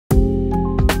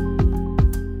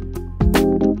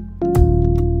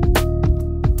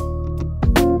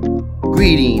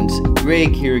Greetings,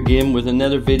 Greg here again with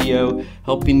another video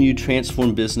helping you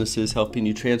transform businesses, helping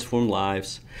you transform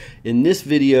lives. In this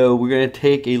video, we're going to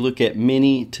take a look at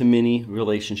many-to-many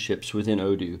relationships within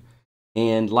Odoo.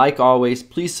 And like always,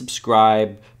 please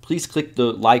subscribe. Please click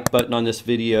the like button on this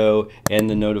video and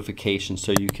the notification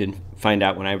so you can find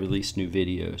out when I release new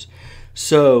videos.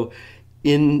 So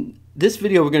in this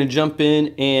video, we're going to jump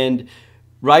in and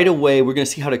right away, we're going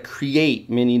to see how to create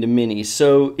many-to-many.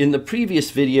 So in the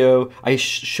previous video, I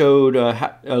showed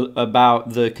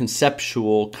about the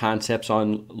conceptual concepts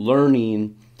on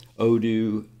learning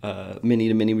Odoo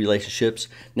many-to-many relationships.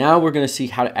 Now we're going to see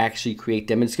how to actually create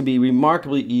them. And it's going to be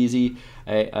remarkably easy.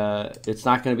 It's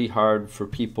not going to be hard for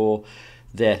people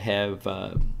that have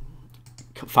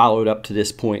followed up to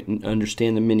this point and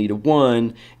understand the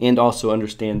many-to-one and also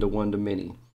understand the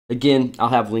one-to-many. Again, I'll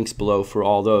have links below for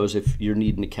all those if you're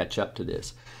needing to catch up to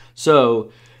this. So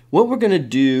what we're going to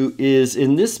do is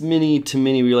in this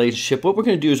many-to-many relationship, what we're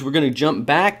going to do is we're going to jump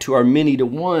back to our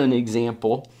many-to-one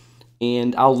example,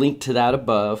 and I'll link to that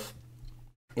above.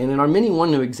 And in our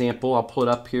many-to-one example, I'll pull it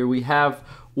up here, we have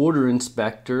order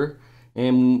inspector,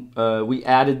 and we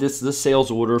added this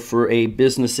sales order for a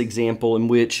business example in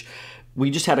which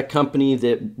we just had a company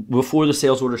that before the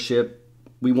sales order shipped,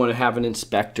 we want to have an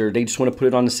inspector. They just want to put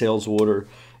it on the sales order.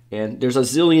 And there's a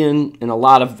zillion and a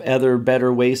lot of other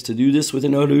better ways to do this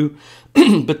within Odoo.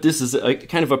 But this is a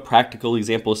kind of a practical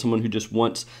example of someone who just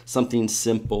wants something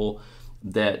simple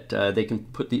that they can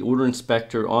put the order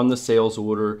inspector on the sales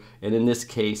order, and in this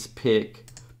case, pick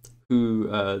who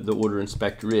the order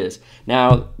inspector is.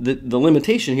 Now, the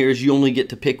limitation here is you only get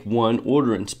to pick one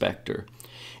order inspector.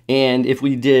 And if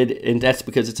we did, and that's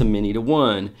because it's a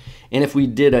many-to-one, and if we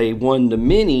did a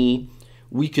one-to-many,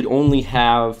 we could only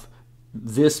have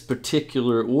this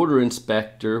particular order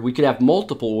inspector. We could have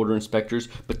multiple order inspectors,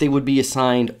 but they would be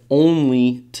assigned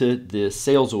only to this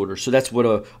sales order. So that's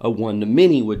what a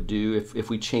one-to-many would do. If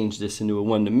we change this into a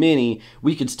one-to-many,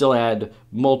 we could still add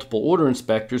multiple order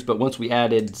inspectors, but once we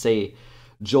added, say,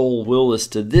 Joel Willis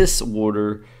to this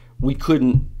order, we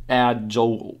couldn't add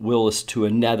Joel Willis to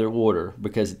another order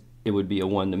because it would be a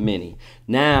one-to-many.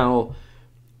 Now,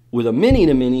 with a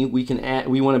many-to-many, we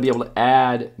want to be able to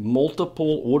add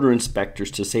multiple order inspectors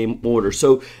to the same order.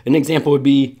 So an example would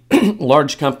be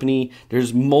large company,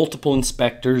 there's multiple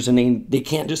inspectors and they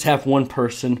can't just have one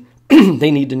person. They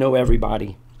need to know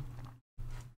everybody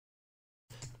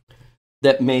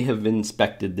that may have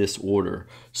inspected this order.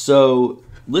 So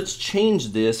let's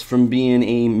change this from being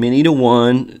a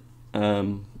many-to-one,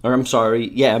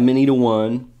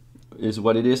 many-to-one is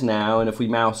what it is now, and if we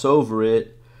mouse over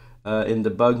it in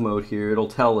debug mode here, it'll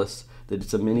tell us that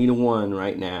it's a many-to-one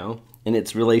right now, and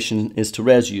its relation is to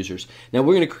res users. Now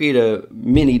we're going to create a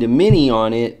many-to-many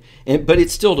on it, but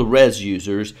it's still to res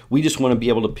users. We just want to be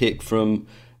able to pick from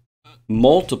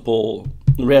multiple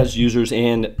res users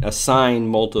and assign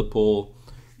multiple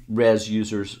res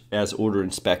users as order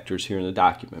inspectors here in the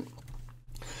document.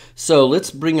 So let's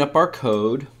bring up our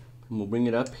code. And we'll bring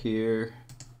it up here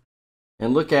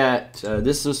and look at,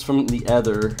 this is from the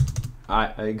other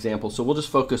example, so we'll just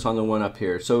focus on the one up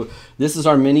here. So this is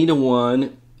our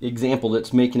many-to-one example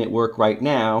that's making it work right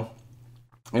now,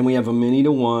 and we have a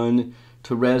many-to-one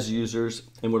to res users,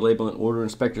 and we're labeling order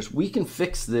inspectors. We can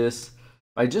fix this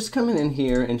by just coming in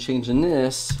here and changing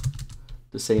this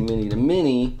to say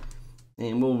many-to-many,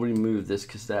 and we'll remove this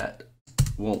because that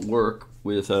won't work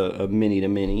with a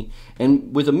many-to-many.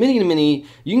 And with a many-to-many,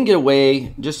 you can get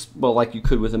away just, well, like you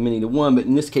could with a many-to-one, but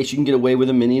in this case, you can get away with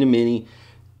a many-to-many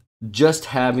just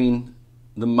having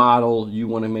the model you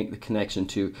want to make the connection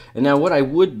to. And now what I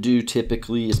would do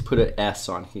typically is put an S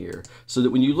on here so that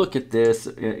when you look at this,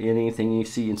 in anything you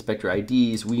see inspector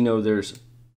IDs, we know there's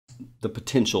the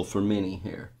potential for many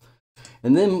here.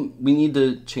 And then we need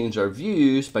to change our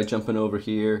views by jumping over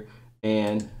here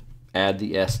and add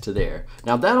the S to there.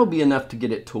 Now that'll be enough to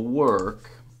get it to work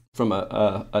from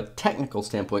a technical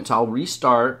standpoint. So I'll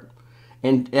restart,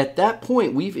 and at that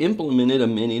point we've implemented a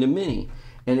many-to-many,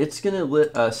 and it's going to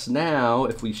let us now,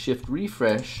 if we shift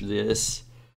refresh this,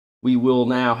 we will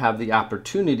now have the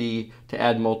opportunity to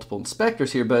add multiple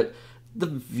inspectors here, but the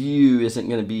view isn't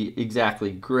going to be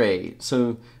exactly great.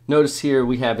 So notice here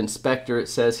we have inspector, it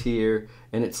says here,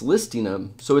 and it's listing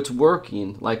them, so it's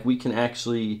working. Like we can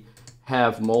actually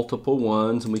have multiple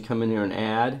ones, and we come in here and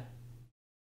add,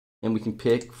 and we can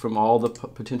pick from all the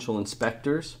potential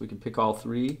inspectors. We can pick all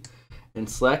three and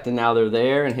select, and now they're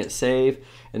there, and hit save,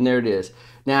 and there it is.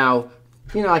 Now,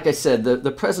 you know, like I said,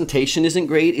 the presentation isn't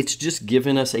great. It's just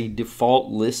given us a default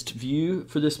list view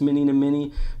for this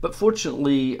many-to-many, but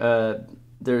fortunately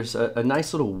there's a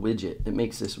nice little widget that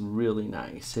makes this really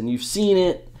nice, and you've seen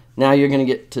it Now you're going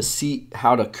to get to see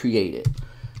how to create it.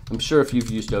 I'm sure if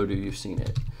you've used Odoo, you've seen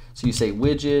it. So you say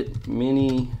widget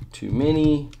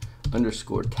many2many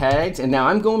underscore tags, and now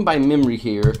I'm going by memory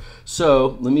here,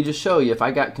 so let me just show you. If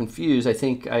I got confused, I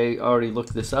think I already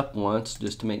looked this up once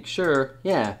just to make sure.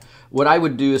 Yeah, what I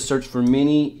would do is search for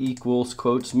many equals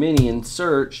quotes many in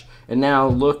search, and now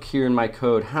look here in my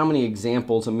code how many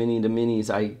examples of many-to-manys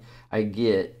I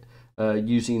get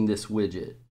using this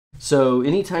widget. So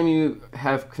anytime you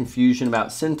have confusion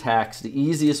about syntax, the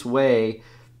easiest way,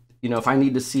 you know, if I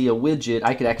need to see a widget,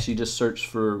 I could actually just search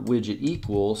for widget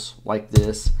equals like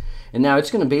this. And now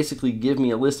it's going to basically give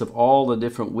me a list of all the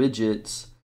different widgets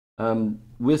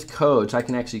with code. So I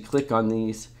can actually click on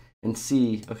these and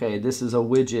see, okay, this is a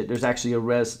widget. There's actually a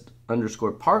res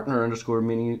underscore partner underscore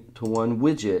many-to-one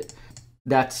widget.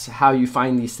 That's how you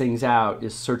find these things out,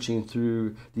 is searching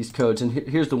through these codes. And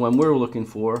here's the one we're looking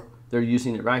for. They're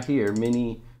using it right here,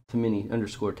 many-to-many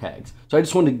underscore tags. So I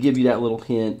just wanted to give you that little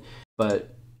hint,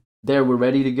 but there, we're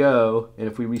ready to go. And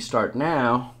if we restart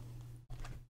now,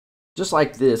 just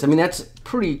like this, I mean, that's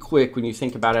pretty quick when you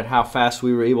think about it, how fast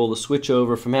we were able to switch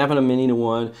over from having a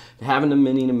many-to-one to having a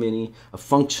many-to-many, a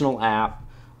functional app.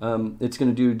 It's going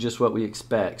to do just what we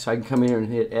expect. So I can come here and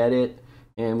hit edit,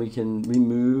 and we can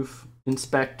remove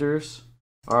inspectors,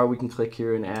 or we can click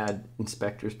here and add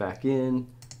inspectors back in.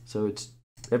 So it's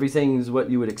everything is what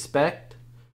you would expect,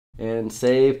 and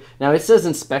save. Now it says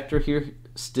inspector here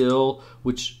still,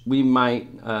 which we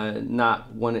might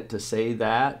not want it to say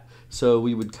that. So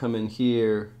we would come in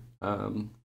here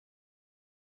and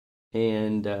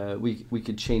we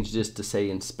could change this to say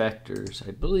inspectors,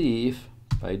 I believe,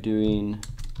 by doing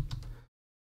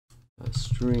a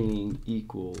string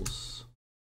equals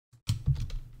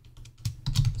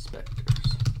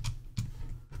inspectors.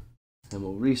 And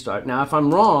we'll restart. Now if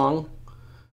I'm wrong,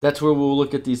 that's where we'll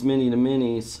look at these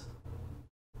many-to-manys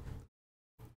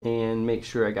and make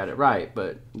sure I got it right,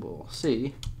 but we'll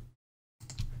see.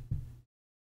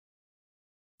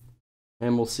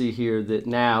 And we'll see here that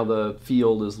now the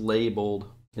field is labeled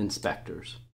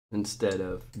inspectors instead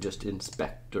of just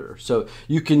inspector. So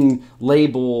you can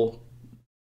label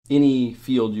any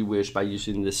field you wish by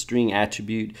using this string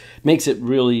attribute. Makes it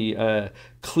really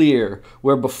clear,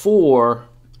 where before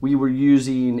we were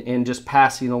using and just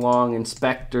passing along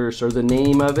inspectors or the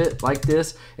name of it like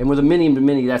this. And with a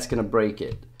many-to-many, that's going to break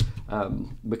it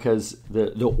because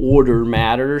the order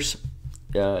matters.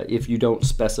 If you don't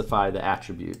specify the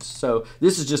attributes. So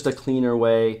this is just a cleaner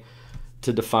way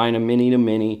to define a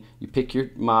many-to-many. You pick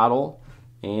your model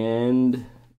and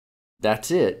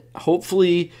that's it.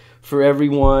 Hopefully for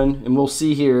everyone, and we'll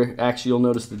see here, actually you'll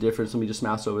notice the difference. Let me just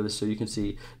mouse over this so you can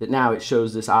see that now it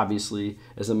shows this obviously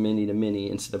as a many-to-many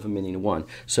instead of a many-to-one.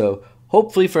 So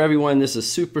hopefully for everyone this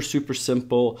is super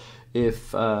simple.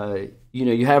 If you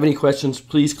know, you have any questions,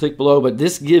 please click below. But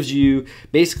this gives you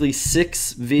basically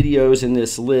 6 videos in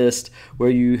this list where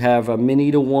you have a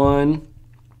many-to-one,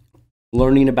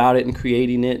 learning about it and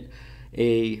creating it,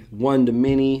 a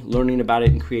one-to-many, learning about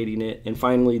it and creating it, and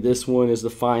finally this one is the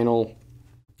final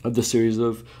of the series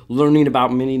of learning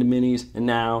about many-to-manys and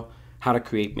now how to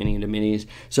create many-to-manys.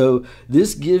 So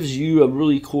this gives you a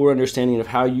really core understanding of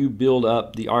how you build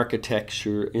up the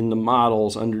architecture in the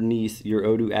models underneath your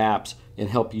Odoo apps and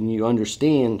helping you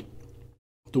understand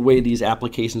the way these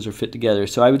applications are fit together.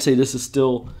 So I would say this is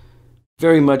still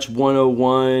very much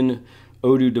 101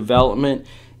 Odoo development.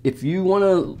 If you want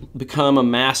to become a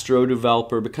master Odoo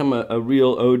developer, become a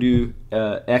real Odoo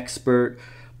expert,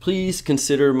 please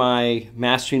consider my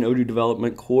Mastering Odoo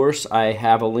Development course. I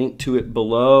have a link to it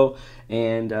below.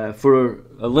 And for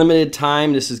a limited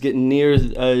time, this is getting near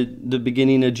the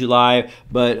beginning of July,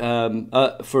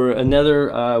 but for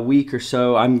another week or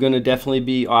so, I'm going to definitely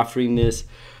be offering this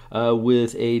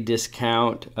with a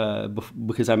discount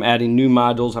because I'm adding new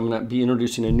modules. I'm going to be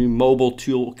introducing a new mobile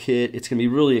toolkit. It's going to be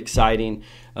really exciting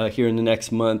here in the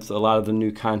next month. A lot of the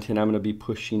new content I'm going to be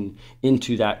pushing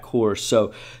into that course.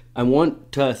 So I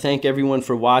want to thank everyone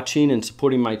for watching and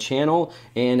supporting my channel,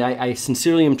 and I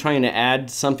sincerely am trying to add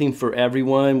something for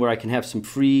everyone where I can have some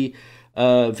free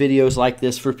videos like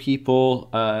this for people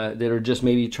that are just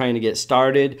maybe trying to get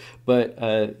started. But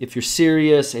if you're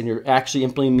serious and you're actually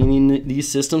implementing these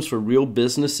systems for real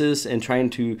businesses and trying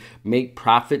to make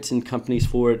profits in companies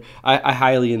for it, I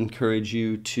highly encourage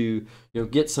you to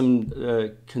get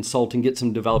some consulting, get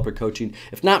some developer coaching.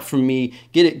 If not from me,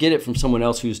 get it from someone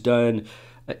else who's done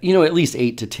at least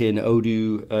 8 to 10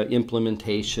 Odoo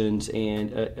implementations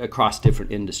and across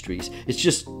different industries. It's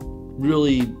just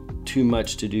really too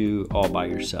much to do all by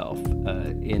yourself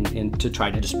and to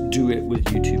try to just do it with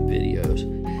YouTube videos.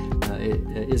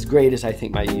 as great as I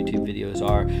think my YouTube videos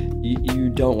are, you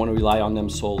don't want to rely on them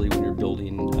solely when you're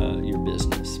building your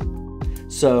business.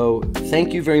 So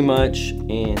thank you very much,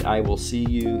 and I will see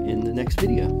you in the next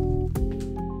video.